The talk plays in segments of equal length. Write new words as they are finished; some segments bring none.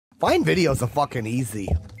Vine videos are fucking easy.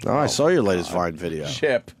 Oh, I saw your latest Vine video.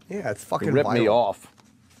 Chip. Yeah, it's fucking You ripped me viral. off.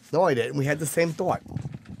 No, I didn't. We had the same thought.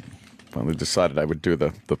 Finally decided I would do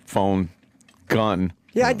the phone gun.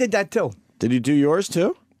 Yeah, I did that too. Did you do yours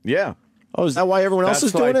too? Yeah. Oh, is that why everyone else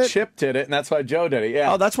is doing That's why it? Chip did it, and that's why Joe did it.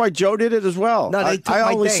 Yeah. Oh, that's why Joe did it as well. No, they took I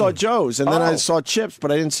my only thing. saw Joe's, and then I Oh. saw Chip's,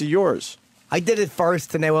 but I didn't see yours. I did it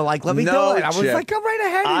first, and they were like, "Let me No, do it." I was Chip. like, "Go right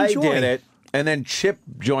ahead, I enjoy." did it, and then Chip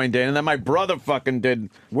joined in, and then my brother fucking did.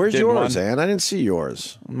 Where's did yours, one. Ann? I didn't see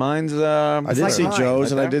yours. Mine's. I did like see mine, Joe's,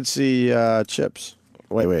 right and I there. did see Chip's.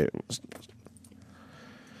 Wait.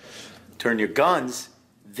 Turn your guns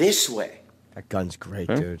this way. That gun's great,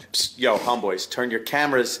 dude. Psst, yo, homeboys, turn your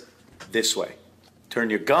cameras this way. Turn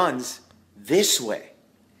your guns this way.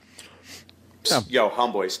 Psst, yo,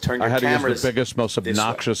 homeboys, turn I your had to cameras use the biggest, most this way.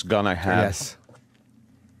 obnoxious gun I had. Yes.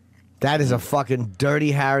 That is a fucking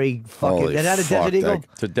dirty Harry fucking. Holy Is that a fuck, Desert Eagle? that-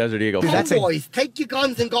 It's a Desert Eagle. Dude, that's a- Boys, take your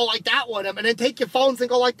guns and go like that with them, and then take your phones and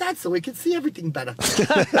go like that so we can see everything better.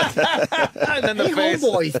 and then the Hey, face.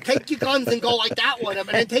 homeboys, take your guns and go like that with them,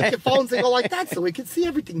 and then take your phones and go like that so we can see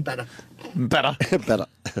everything better. Better. Better.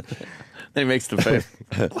 Then he makes the face.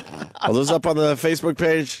 Are those up on the Facebook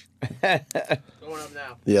page? Going up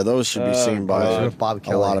now. Yeah, those should be seen by Bob a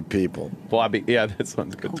Kelly. lot of people. Bobby. Yeah, this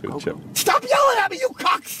one's good too, Chip. Stop yelling at me, you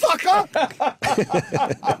cocksucker!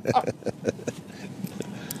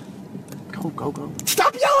 Go.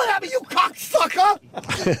 Stop yelling at me, you cocksucker!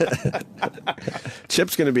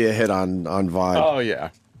 Chip's going to be a hit on Vine. Oh yeah.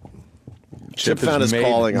 Chip is found his made,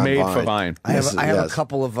 calling on made Vine. for Vine. I have, Yes, I have yes. a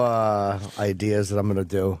couple of ideas that I'm gonna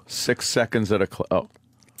do. 6 seconds at a oh.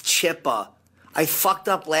 Chippah, I fucked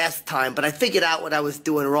up last time, but I figured out what I was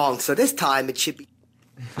doing wrong, so this time it should be...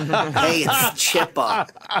 Hey, it's Chippah.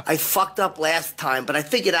 I fucked up last time, but I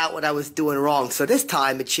figured out what I was doing wrong, so this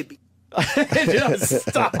time it should be... It just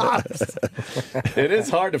stops. It is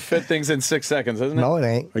hard to fit things in 6 seconds, isn't it? No, it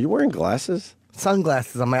ain't. Are you wearing glasses?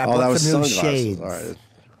 Sunglasses. I Oh, that bought was some new sunglasses. shades. All right.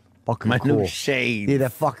 Fucking My cool. new shade. Yeah, they're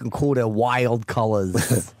fucking cool. They're wild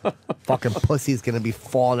colors. Fucking pussy's gonna be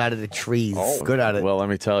falling out of the trees. Good at it. Well, let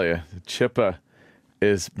me tell you, Chippah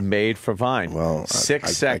is made for Vine. Well, 6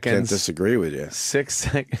 I seconds. can't disagree with you. 6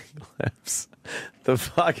 second clips. The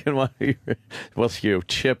fucking one. Well, you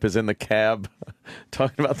Chip is in the cab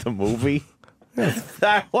talking about the movie.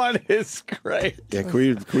 That one is great. Yeah, can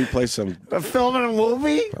we play some? Filming a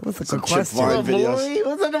movie? That was a Some good Chip question. Vine A videos. movie?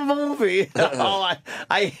 What's in a movie? Oh,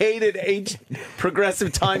 I hated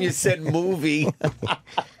progressive time you said movie. But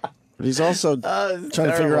he's also trying to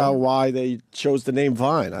figure terrible. out why they chose the name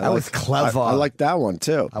Vine. That was clever. I like that one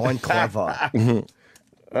too. I went clever.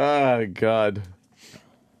 Oh, God.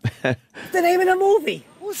 The name of the movie.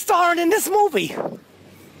 Who's starring in this movie?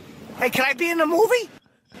 Hey, can I be in the movie?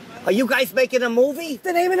 Are you guys making a movie?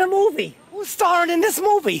 The name of the movie. Who's starring in this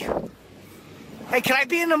movie? Hey, can I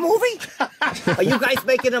be in the movie? Are you guys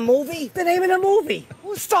making a movie? The name of the movie.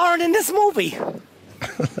 Who's starring in this movie?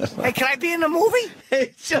 Hey, can I be in the movie?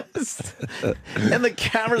 It just. And the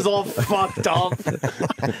camera's all fucked up.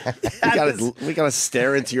 We gotta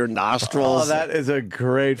stare into your nostrils. Oh, that is a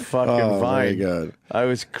great fucking Oh, Vine. very good. I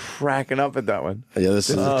was cracking up at that one. Yeah, this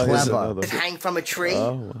is Oh, clever. here's another- Does it hang from a tree?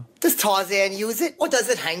 Does Tarzan use it, or does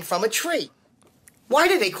it hang from a tree? Why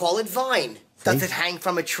do they call it Vine? Does it hang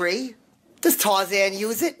from a tree? Does Tarzan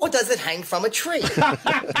use it, or does it hang from a tree?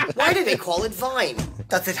 Why do they call it Vine?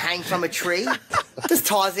 Does it hang from a tree? Does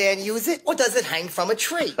Tarzan use it, or does it hang from a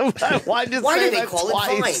tree? Why did Why say do they that call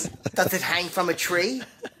twice? it Vine? Does it hang from a tree?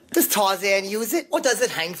 Does Tarzan use it, or does it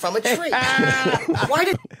hang from a tree? Why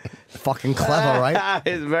did... Fucking clever, right?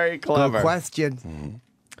 It's very Good clever. question.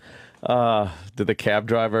 Did the cab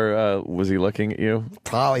driver, was he looking at you?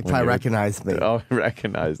 Probably recognized me. Oh, he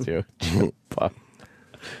recognized you. Fuck.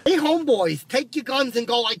 Hey, homeboys, take your guns and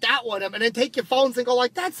go like that with them, and then take your phones and go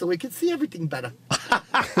like that so we can see everything better.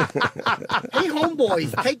 Hey,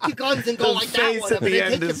 homeboys, take your guns and go The like that face with at them, and the then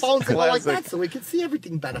take end your is phones and go like classic. that so we can see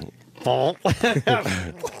everything better. You know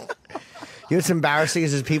what's embarrassing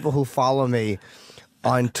is there's people who follow me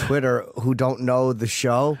on Twitter who don't know the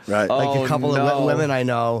show. Right. Like Oh, a couple no. of women I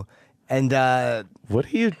know. And What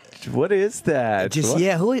is that? just, What?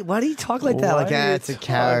 yeah, why do you talk like that? Why Like, do you it's a talk-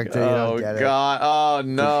 character. You Oh, don't get it. God. Oh,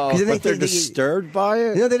 no. 'Cause then But they're they- disturbed by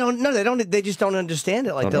it. No, they don't. No, they don't. They just don't understand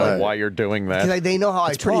it. Like, I they're don't know like, why you're doing that. 'cause, like, they know how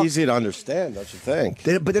It's I pretty talk. easy to understand, don't you think?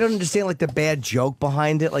 But they don't understand like the bad joke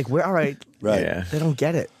behind it. Like, we're all right. Right. Yeah. They don't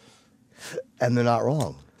get it, and they're not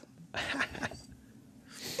wrong.